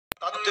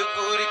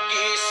सतगुर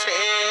की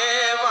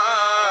सेवा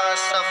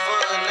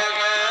सफल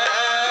है,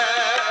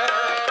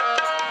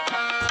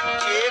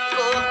 जे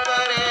को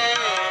करे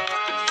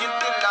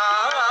चित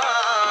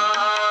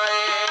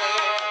लाए।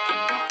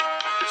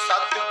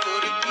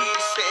 सतगुर की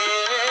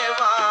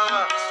सेवा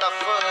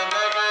सफल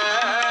है,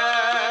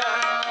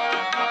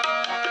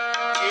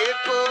 जे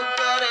को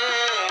करे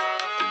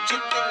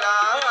चित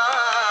लाए।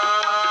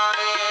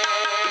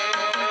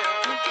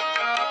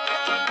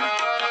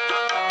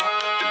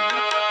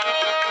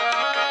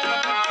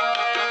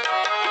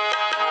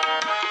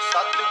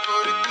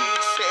 सतगुर की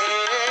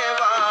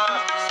सेवा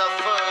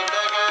सफल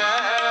है,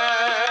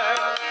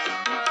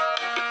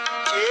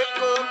 जे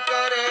को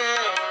करे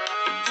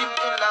चित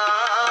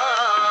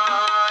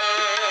लाए।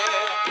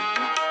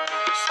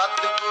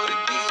 सतगुर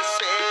की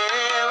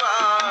सेवा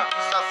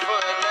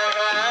सफल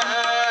है,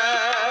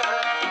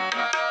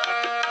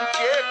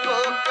 जे को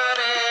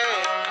करे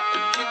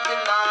चित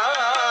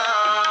लाए।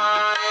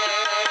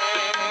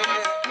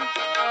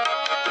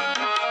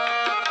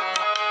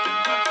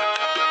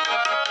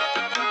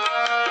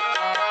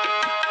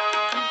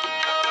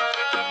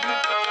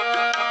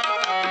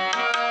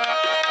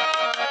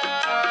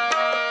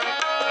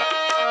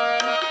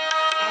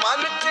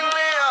 मन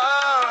चिंदिया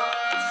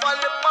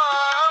फल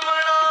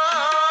पावना,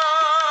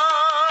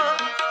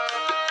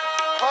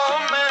 हो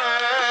मैं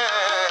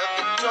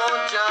विचों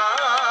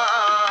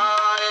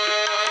जाए।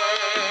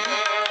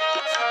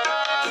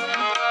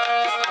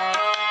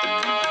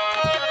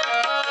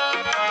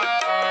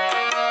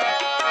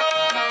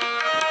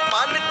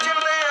 मन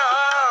चिंदिया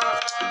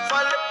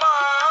फल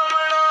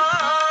पावना,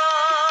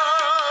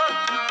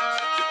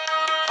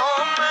 हो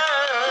मैं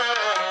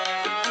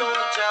विचों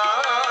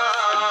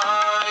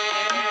जाए।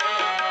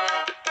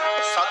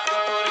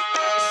 सतगुर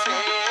की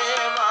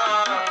सेवा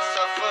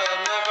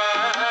सफल है,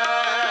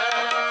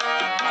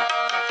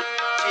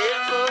 जे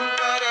को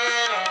करे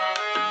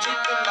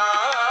चित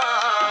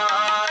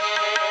लाए।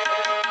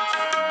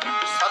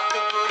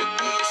 सतगुर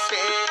की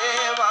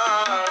सेवा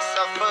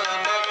सफल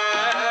है,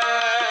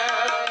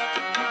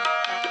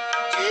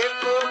 जे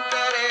को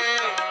करे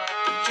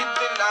चित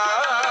लाए।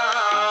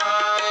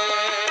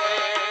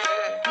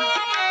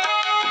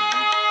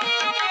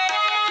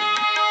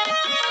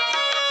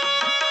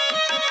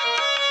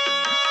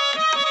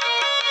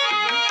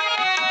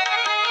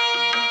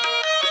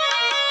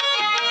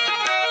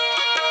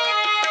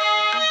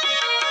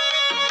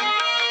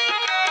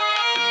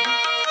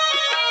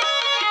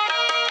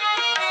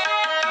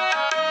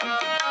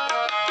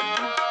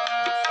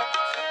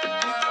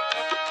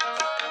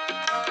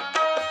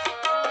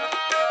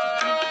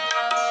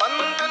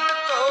 बंधन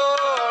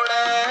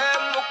तोड़े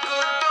मुक्त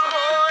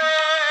होए,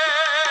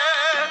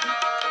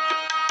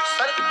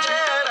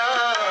 सच्चे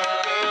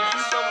रंग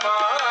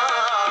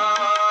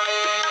समाए।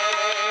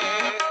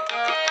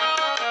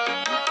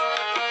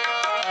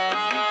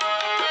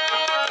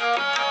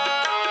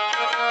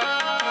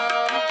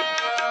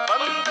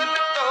 बंधन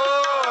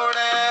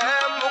तोड़े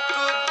मुक्त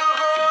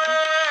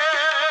होए,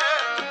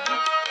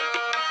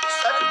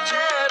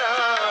 सच्चे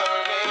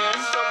रंग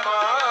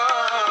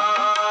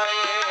समाए।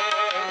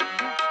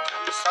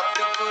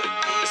 सतगुर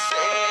की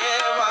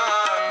सेवा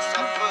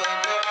सफल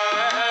है,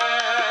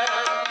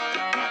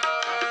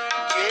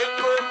 जे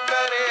को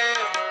करे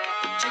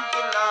चित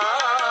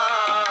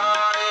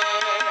लाए।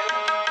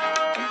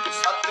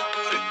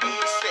 सतगुर की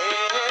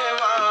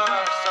सेवा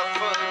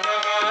सफल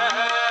है,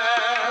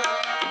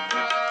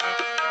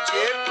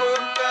 जे को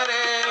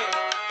करे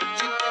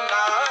चित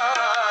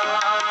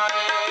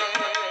लाए।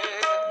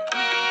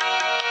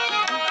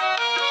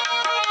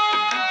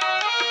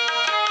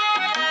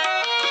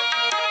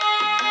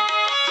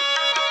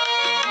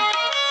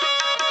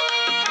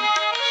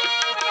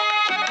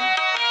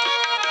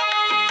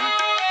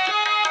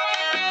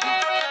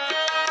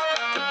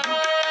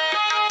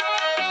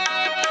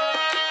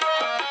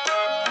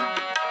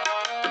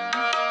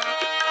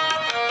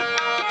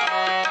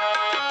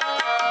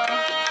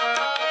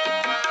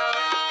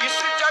 इस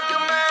जग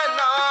में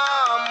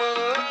नाम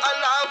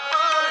अलग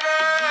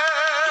है,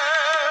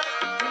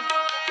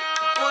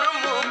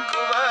 गुरमुख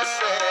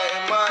वसे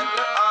मन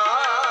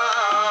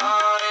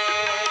आए।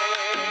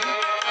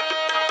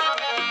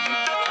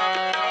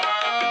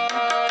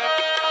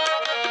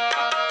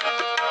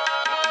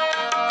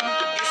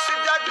 इस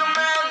जग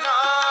में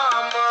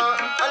नाम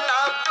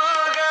अलग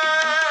है,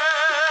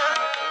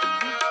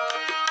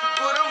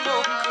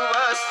 गुरमुख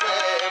वसे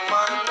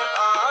मन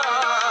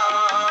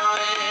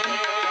आए।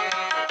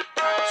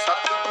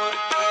 सतगुर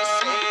की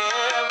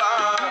सेवा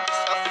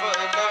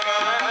सफल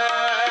है,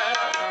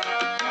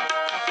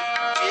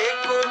 जे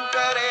को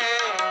करे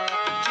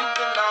चित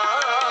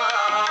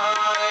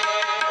लाए।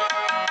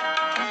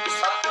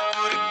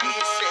 सतगुर की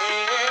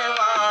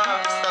सेवा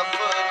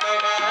सफल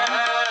है,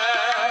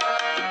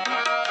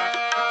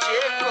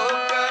 जे को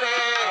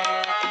करे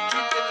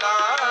चित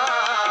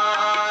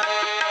लाए।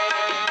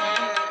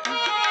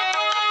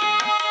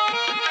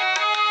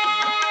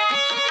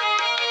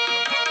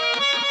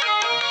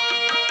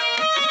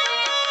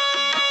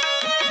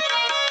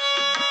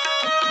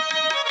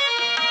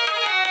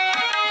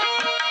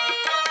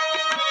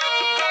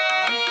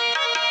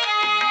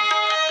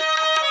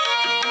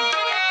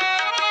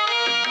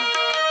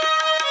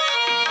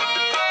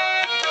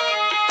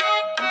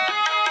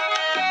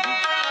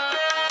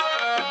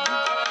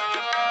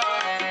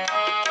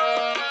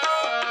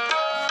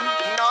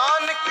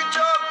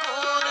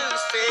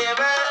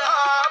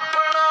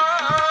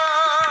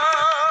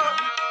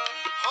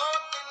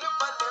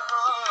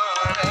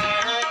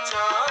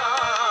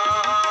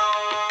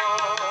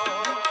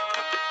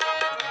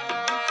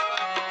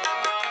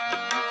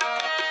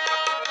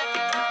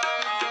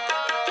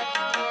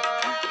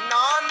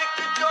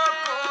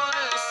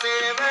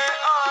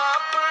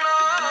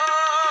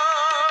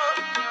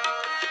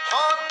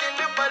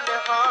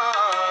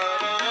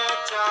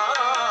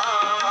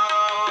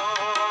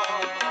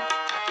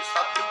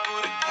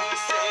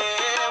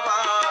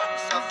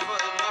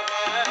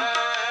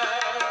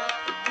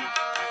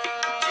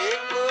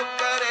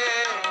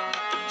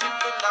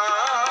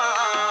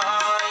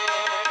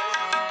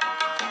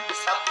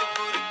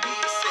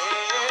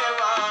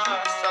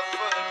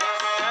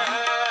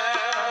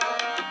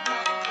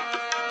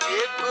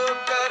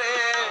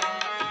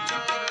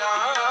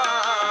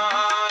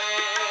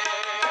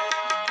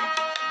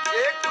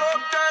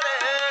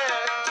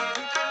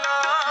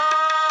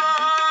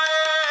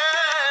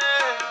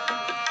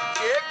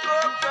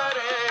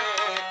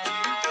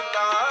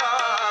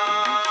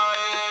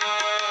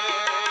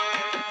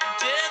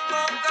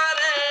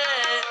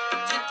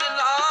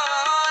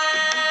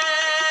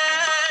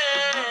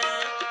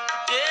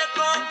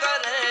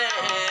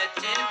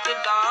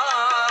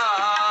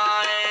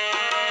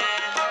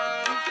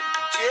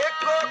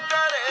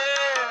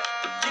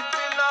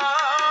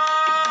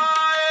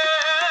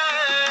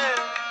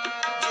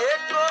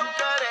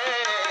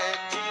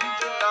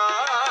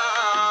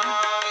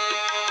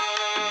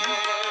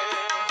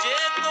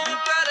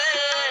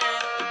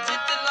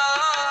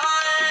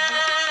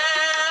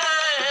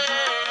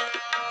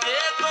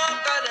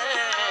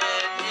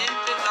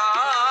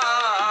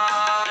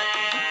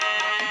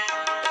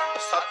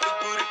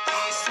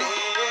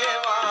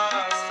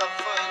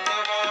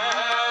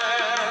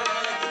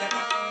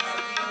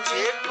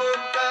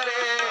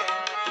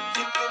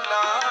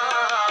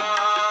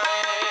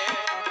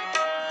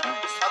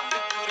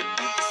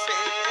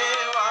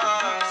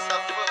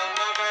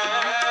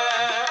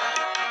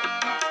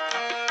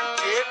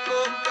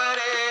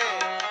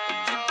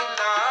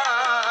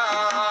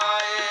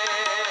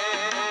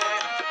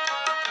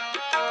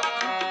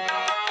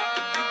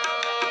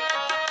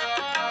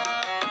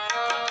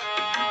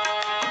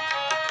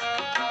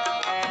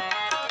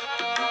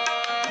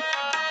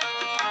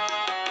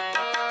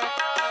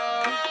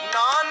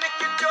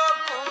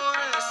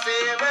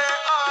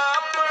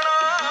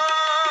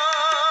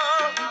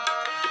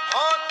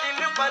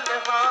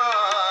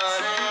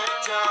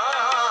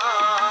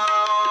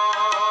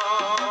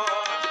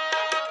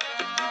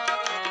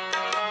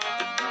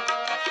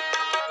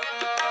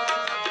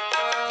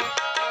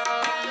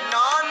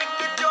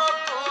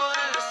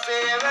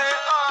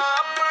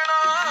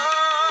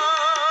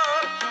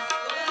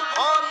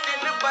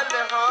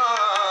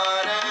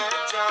 रह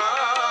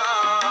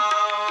जाओ।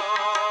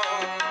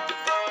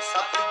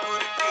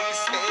 सतगुर की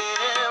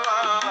सेवा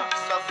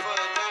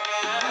सफल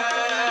है,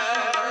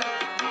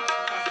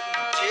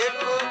 जे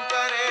को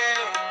करे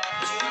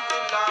जित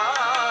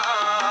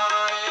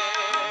लाए।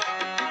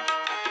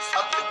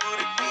 सतगुर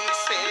की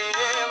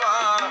सेवा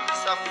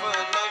सफल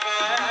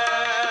है,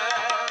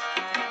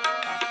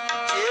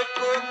 जे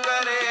को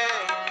करे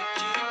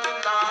जित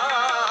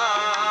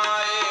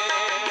लाए।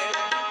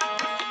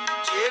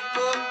 जे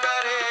को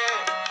करे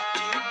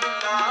जित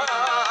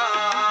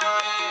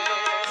लाए,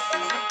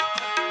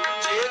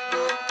 जे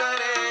को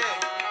करे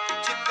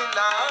जित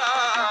लाए।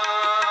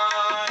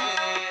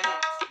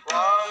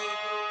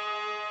 वाहिगुरू।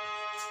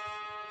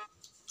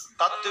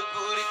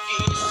 सतगुर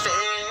की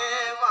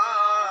सेवा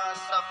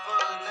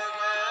सफल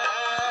है,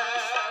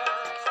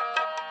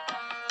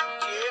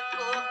 जे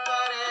को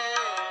करे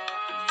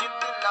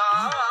जित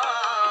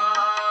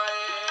लाए।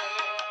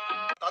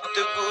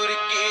 सतगुर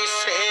की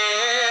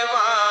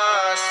सेवा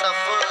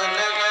सफल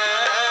है,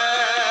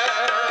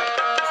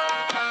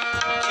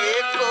 जे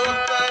को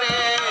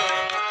करे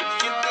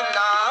जित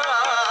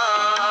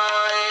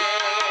लाए।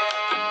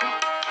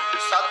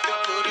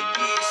 सतगुर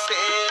की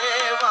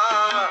सेवा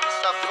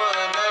सफल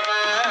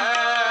है,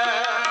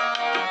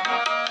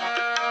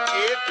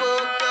 जे को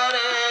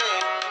करे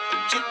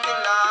जित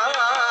लाए।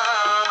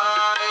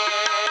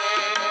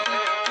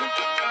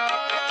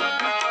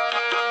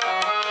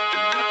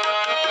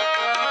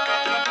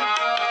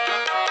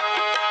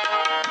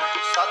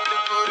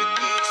 सतगुर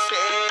की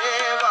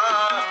सेवा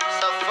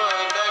सफल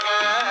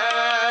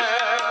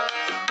है,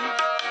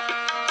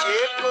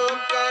 जे को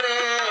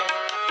करे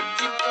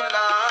जित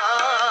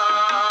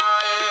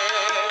लाए।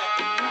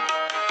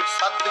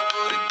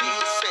 सतगुर की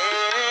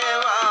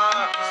सेवा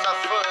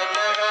सफल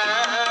है,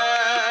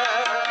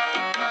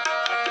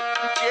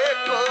 जे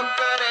को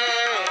करे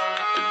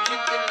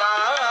जित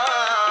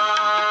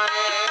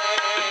लाए।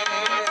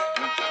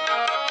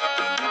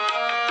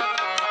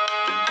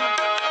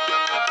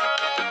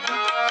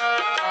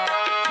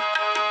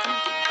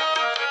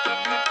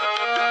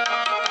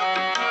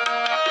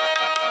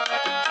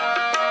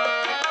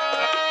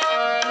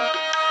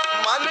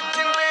 मन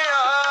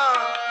चिंदिया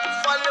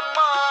फल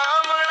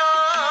पावना,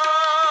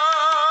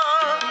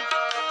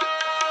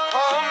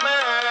 हो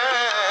मैं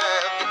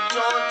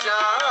विचों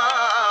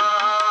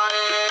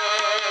जाए।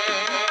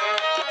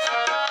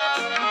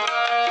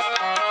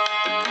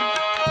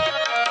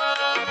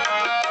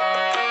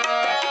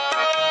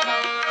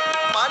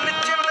 मन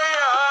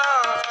चिंदिया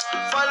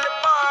फल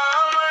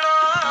पावना,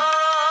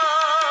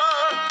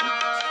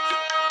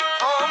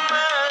 हो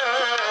मैं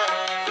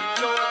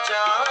विचों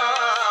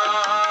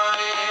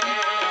जाए।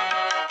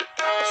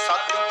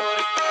 सतगुर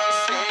की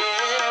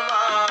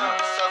सेवा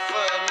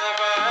सफल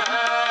है,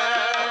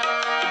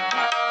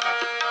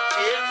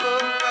 जे को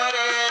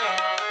करे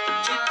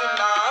जित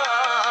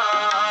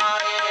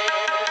लाए।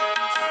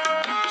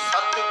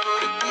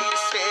 सतगुर की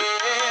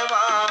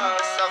सेवा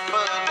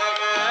सफल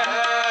है,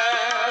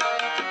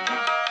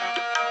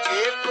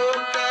 जे को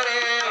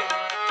करे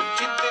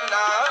जित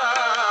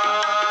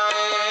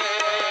लाए।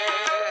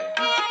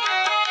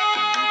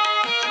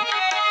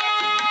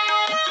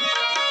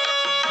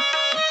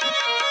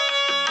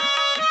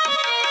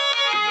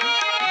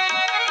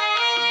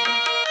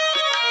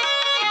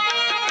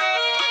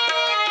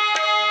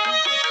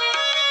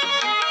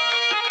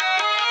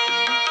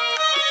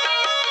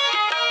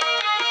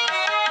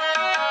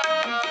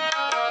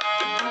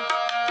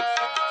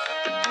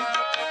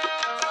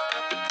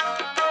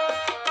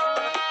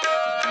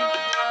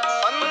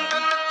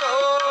 बंधन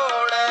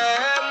तोड़े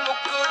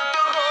मुक्त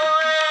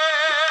होए,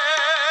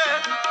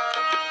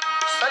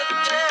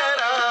 सच्चे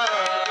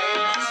रंग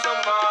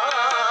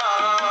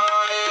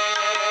समाए।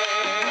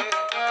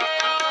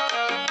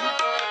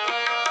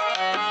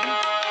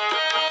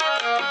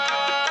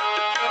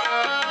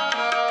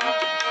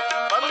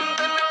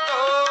 बंधन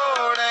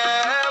तोड़े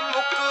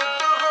मुक्त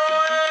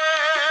होए,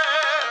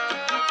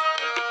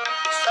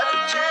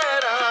 सच्चे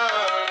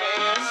रंग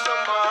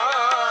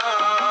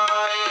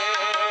समाए।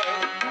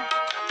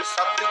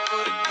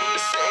 सतगुर की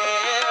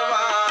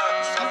सेवा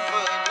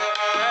सफल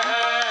है,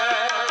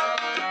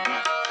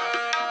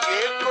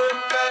 जे को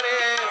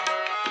करे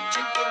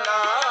जित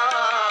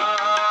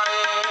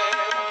लाए।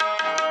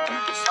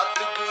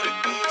 सतगुर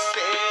की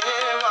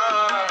सेवा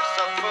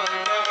सफल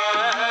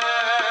है,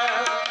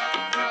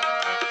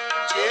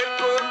 जे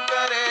को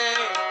करे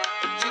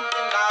जित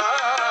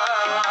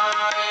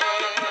लाए।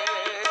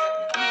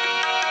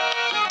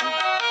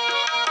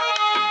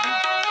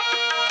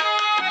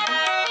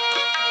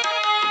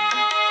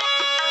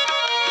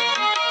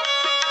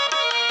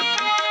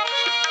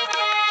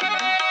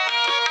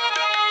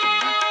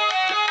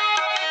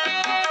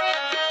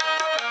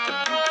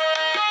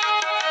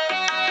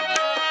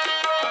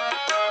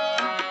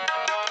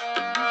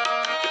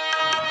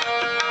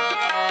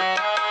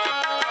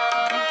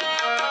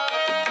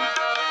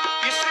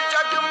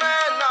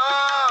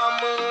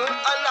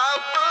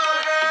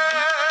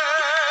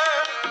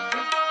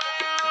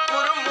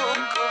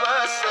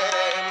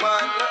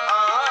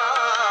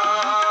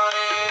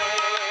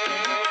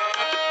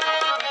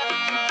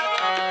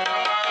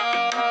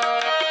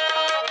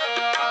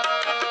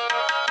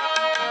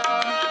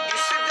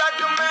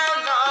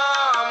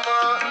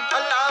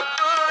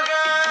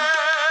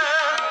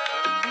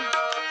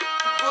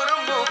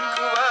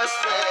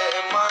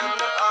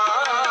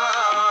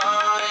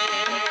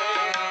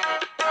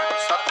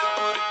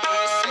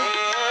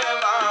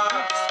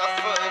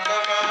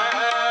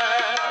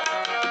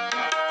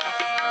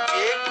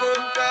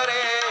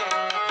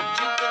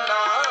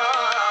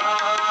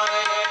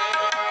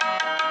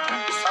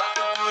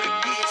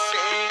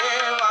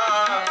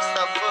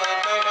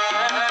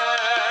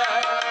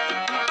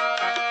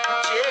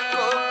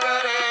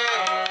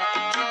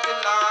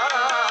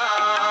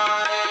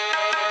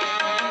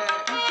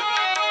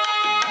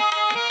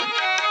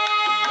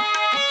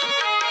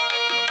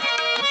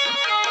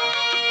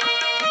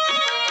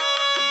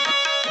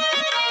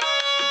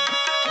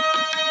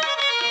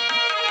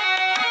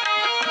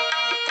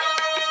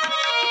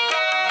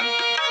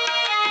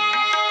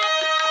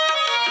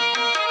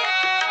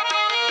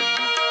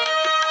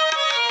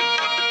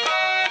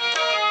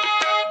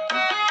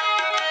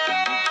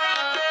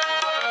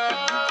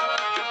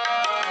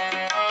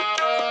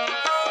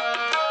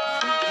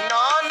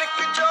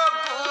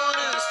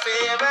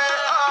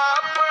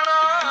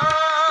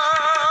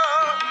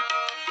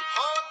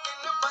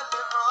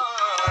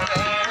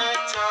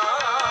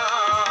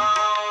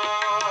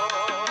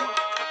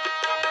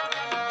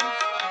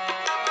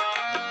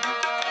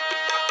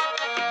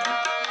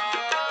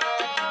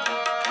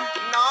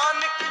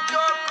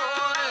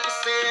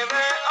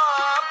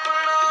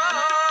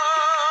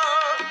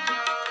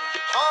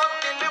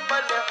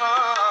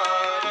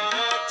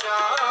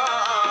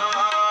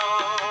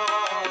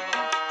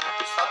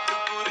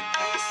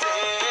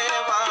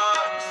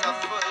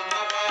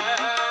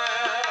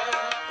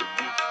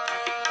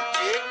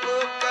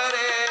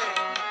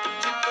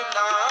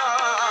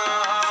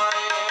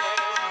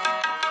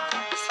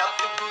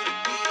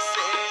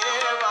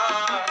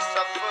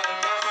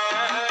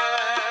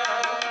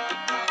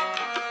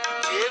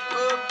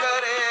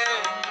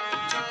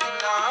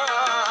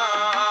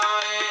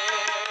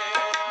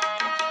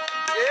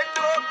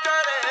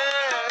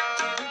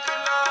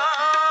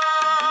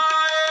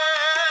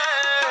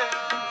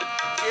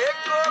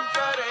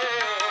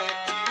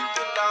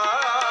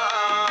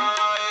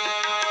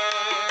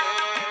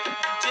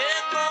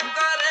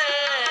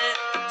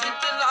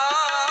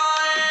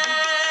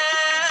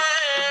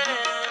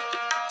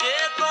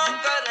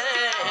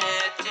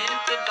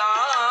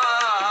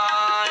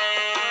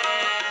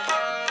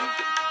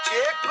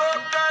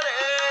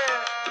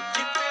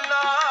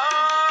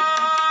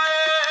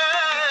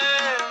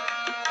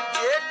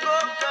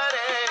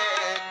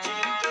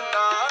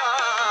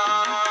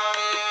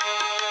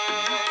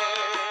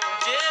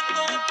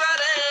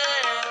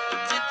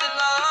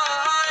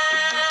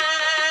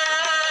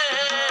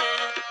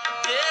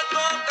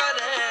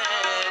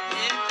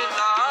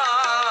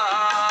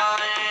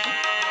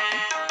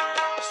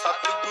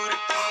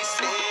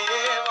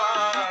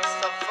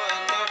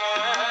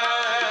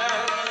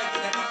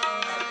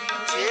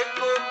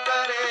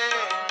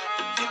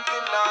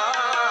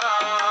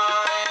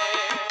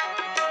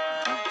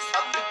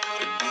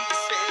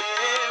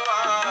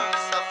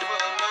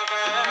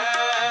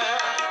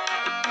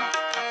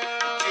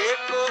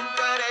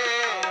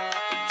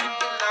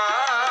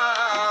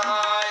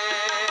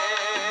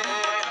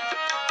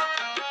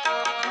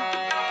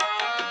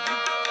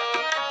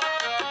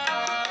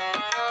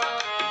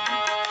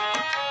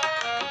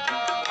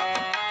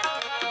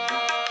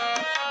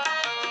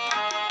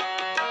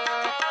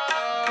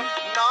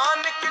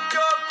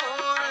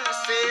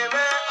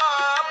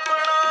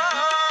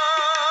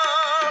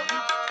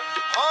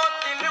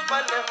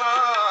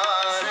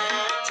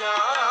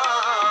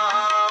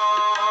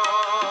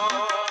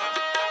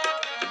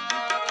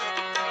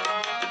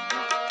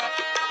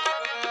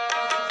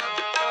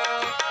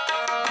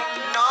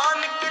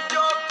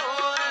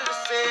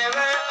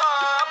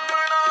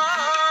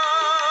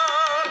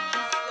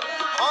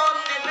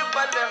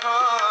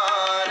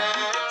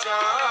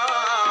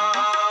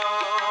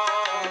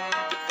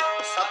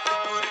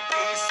 सतगुर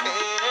की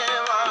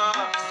सेवा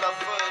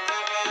सफल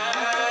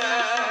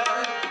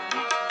है,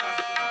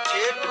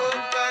 जे को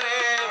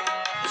करे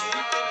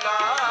चित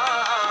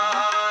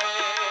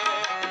लाए।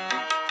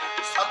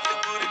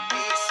 सतगुर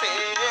की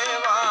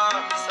सेवा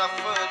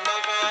सफल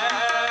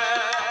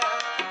है,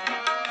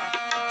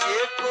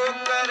 जे को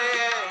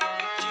करे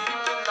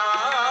चित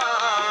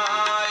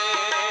लाए।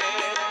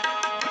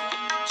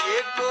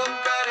 जे को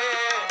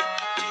करे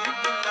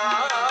चित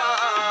लाए,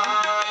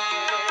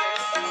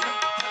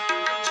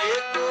 जे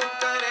को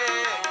करे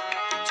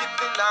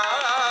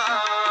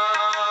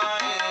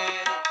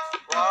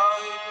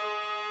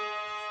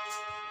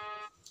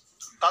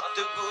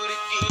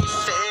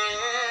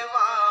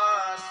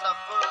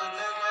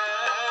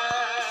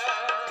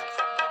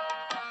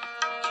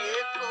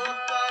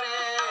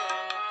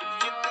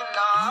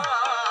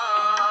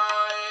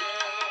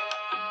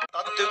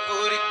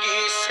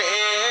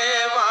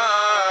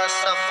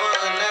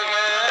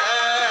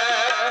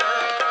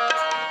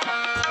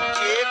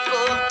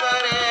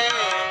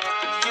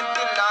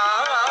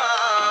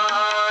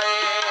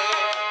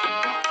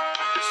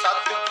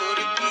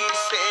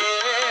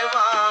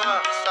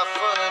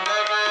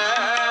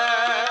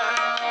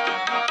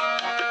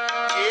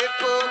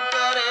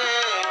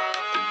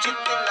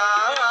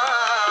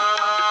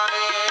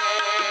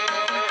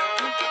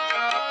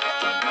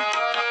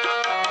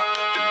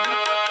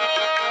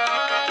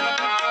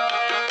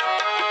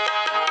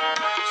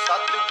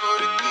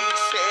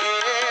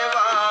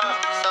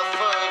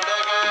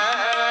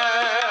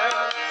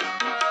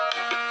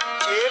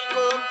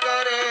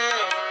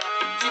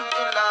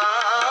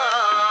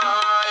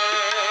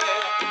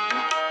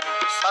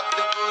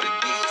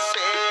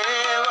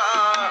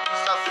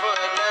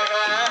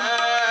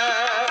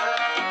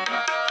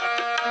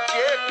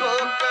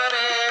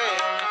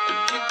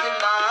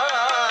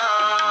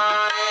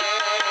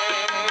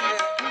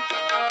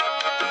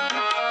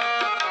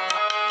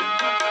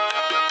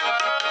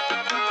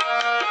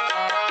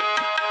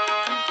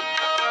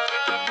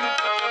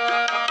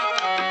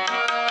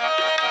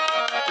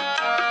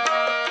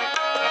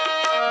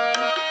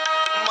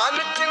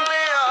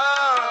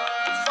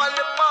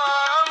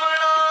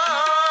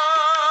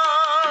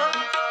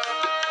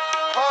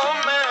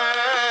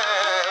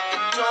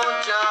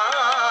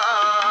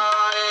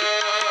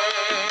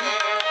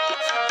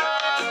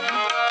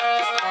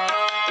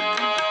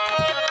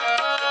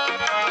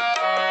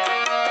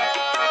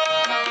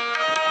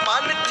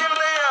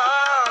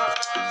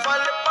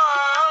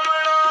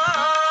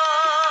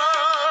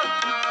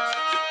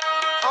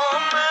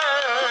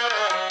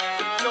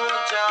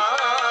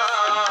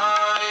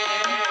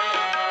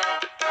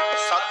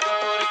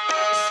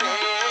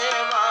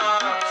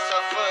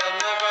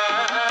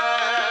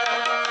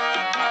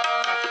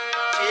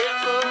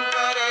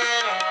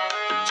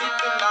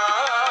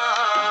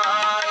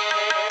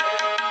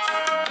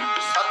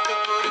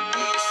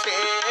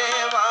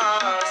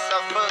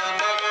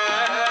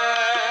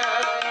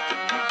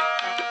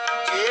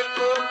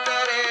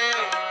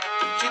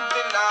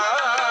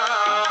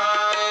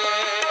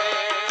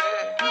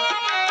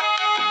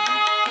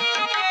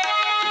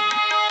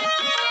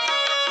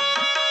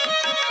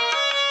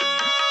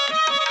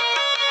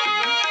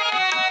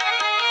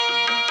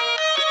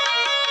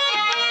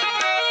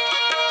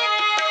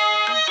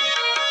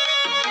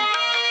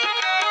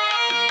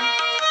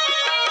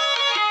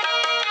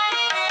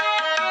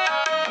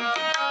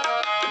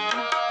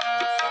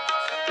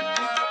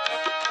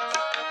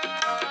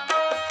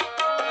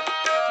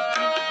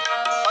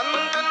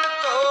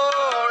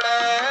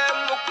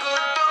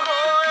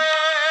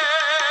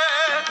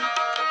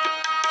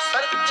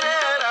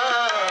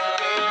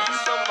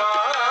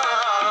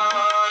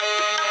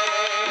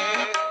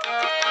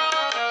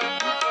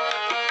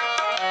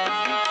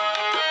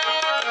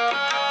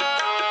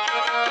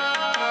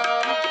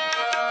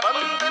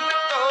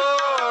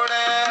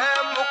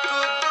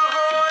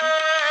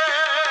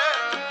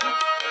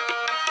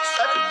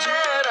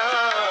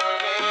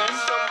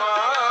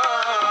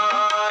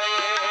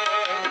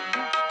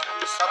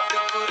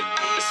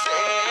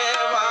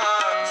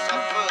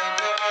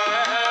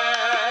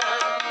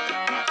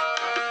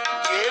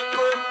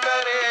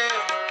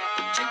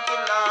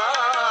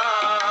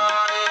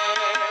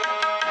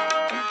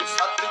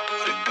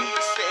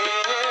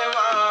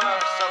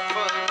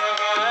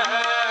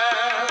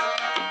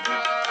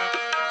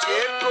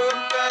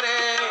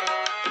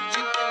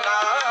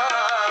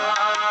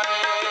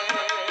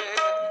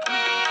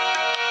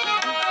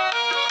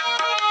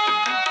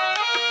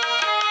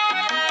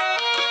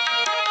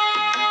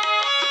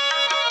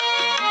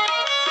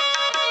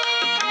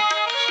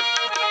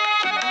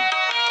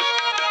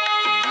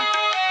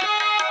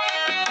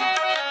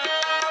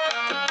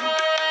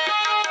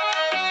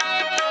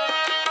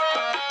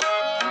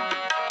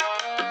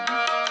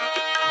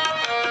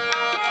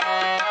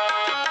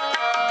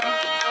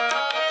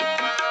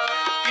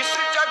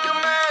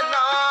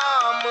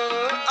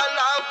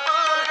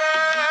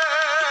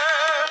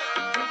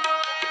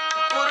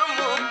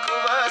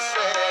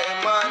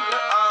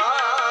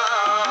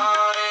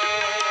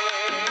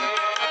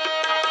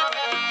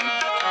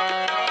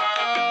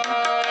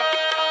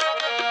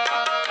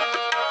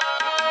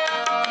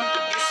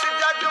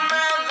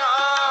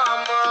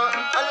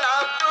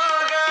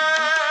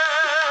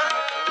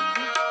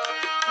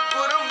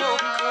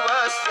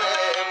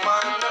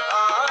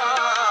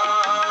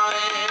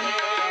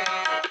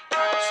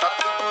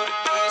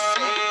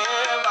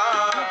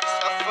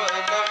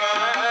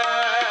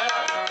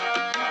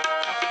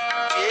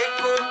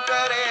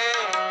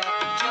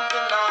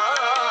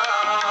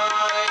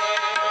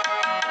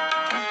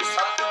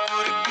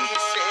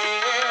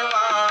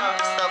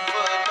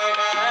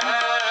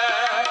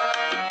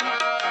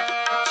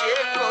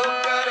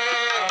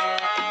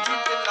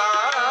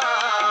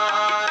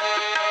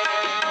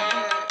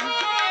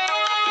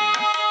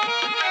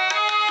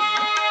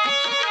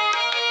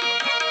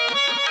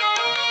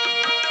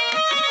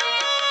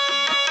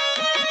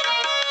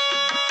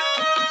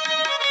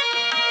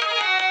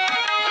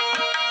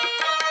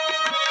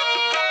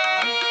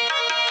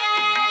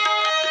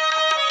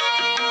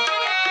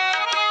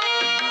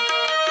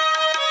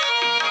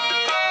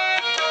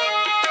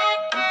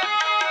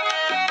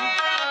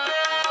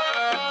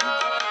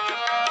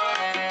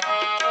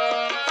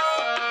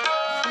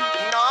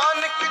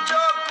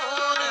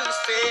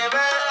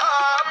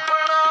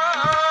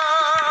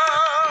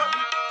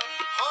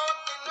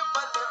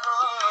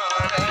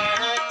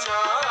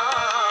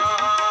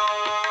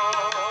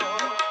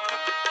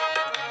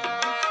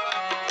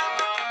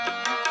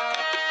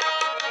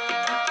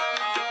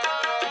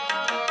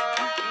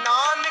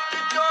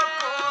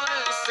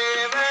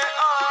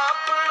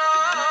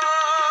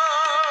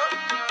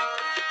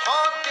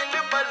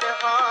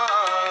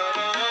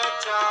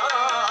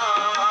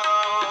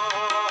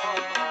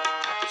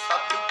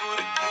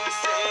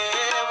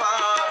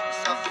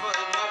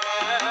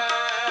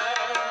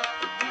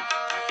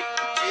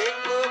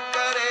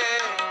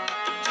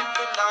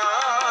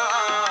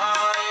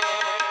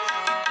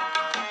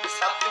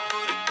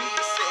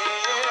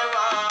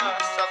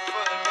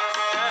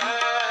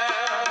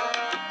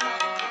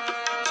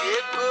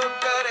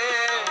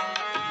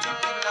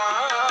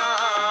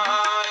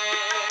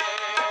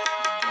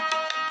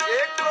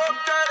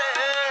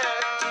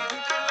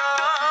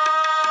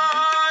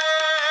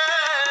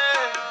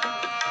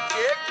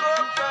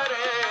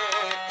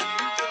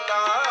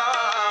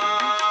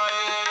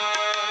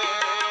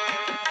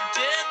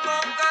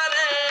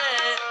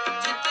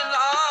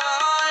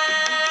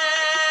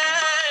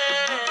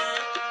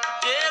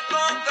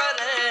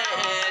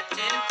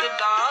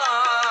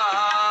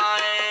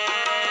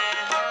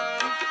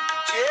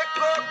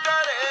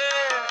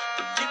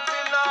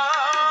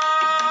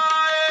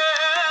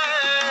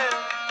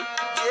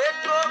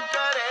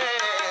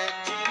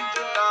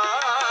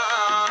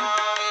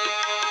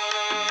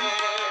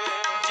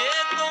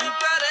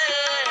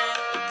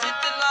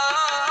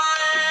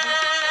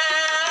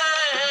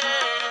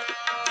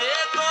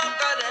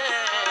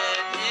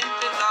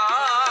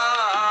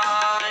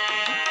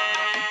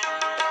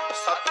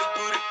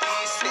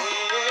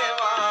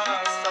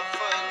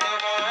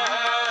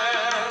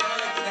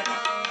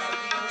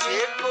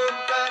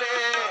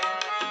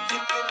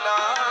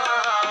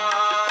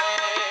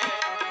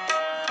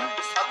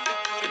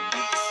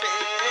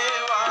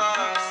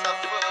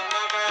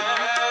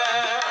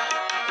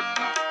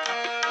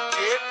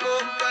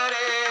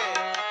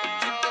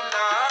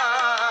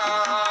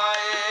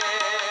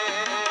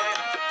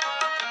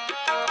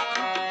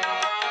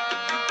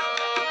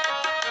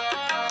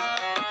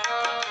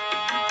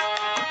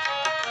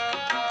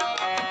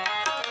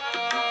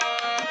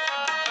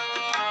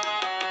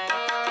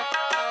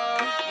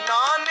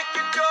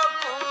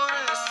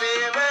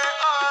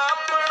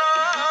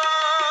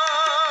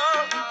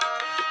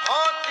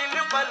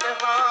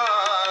हाँ